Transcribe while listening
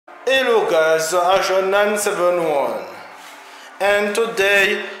Hello guys, Agent 971, and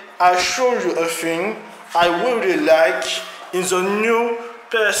today I show you a thing I really like in the new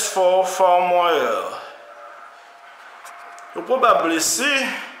PS4 firmware. You probably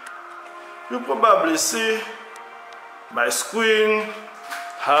see my screen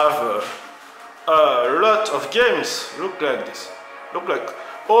have a lot of games. Look like this. Look like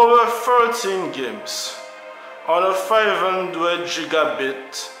over 13 games on a 500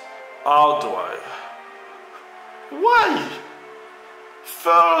 gigabit hard drive. Why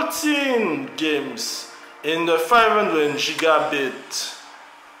 13 games in the 500 gigabit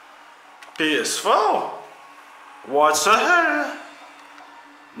PS4? What the hell?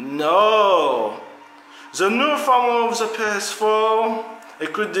 No, the new firmware of the PS4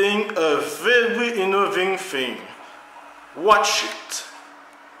 including a very innovative thing. Watch it.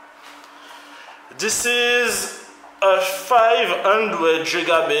 This is a 500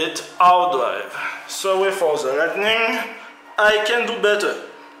 gigabit hard drive. Sorry for the lightning, I can do better.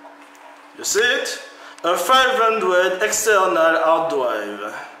 You see it? A 500 external hard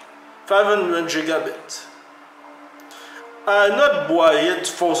drive, 500 gigabit. I not buy it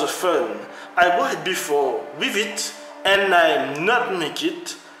for the fun. I bought it before with it, and I not make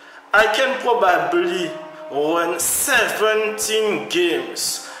it. I can probably run 17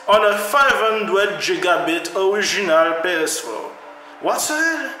 games on a 500 gigabit original PS4. What the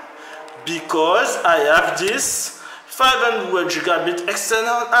hell? Because I have this 500 gigabit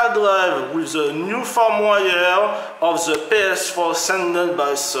external hard drive with the new firmware of the PS4 sent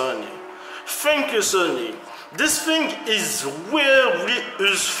by Sony. Thank you, Sony. This thing is really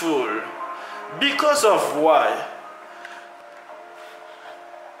useful. Because of why?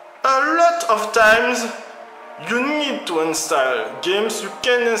 A lot of times you need to install games you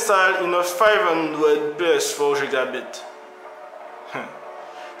can install in a 500 PS4 gigabit.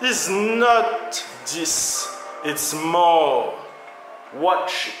 It's not this, it's more.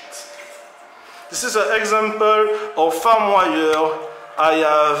 Watch it. This is an example of firmware I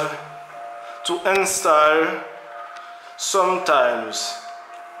have to install sometimes.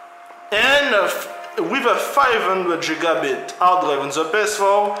 And with a 500 gigabit hard drive on the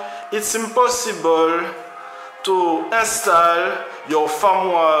PS4, it's impossible to install your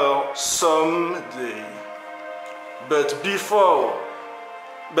firmware someday. But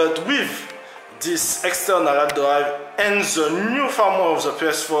with this external hard drive and the new firmware of the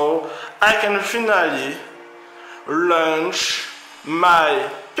PS4, I can finally launch my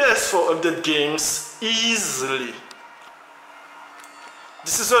PS4 update games easily.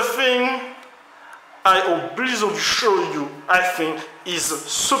 This is a thing I obligatory show you, I think is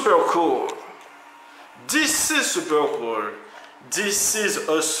super cool. This is super cool. This is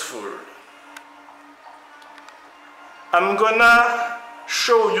useful. I'm gonna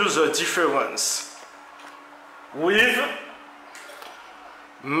show you the difference with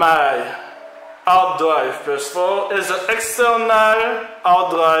my hard drive PS4 is the external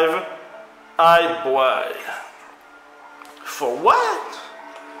hard drive I buy. For what?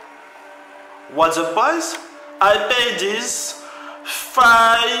 What's the price? I paid this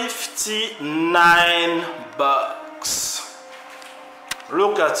 $59.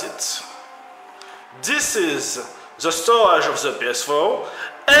 Look at it. This is the storage of the PS4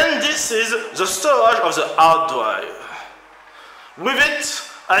 and this is the storage of the hard drive. With it,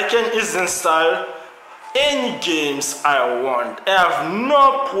 I can easily install any games I want. I have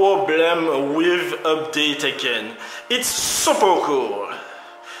no problem with update again. It's super cool.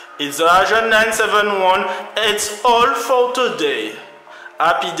 It's Agent 971. It's all for today.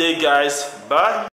 Happy day, guys. Bye.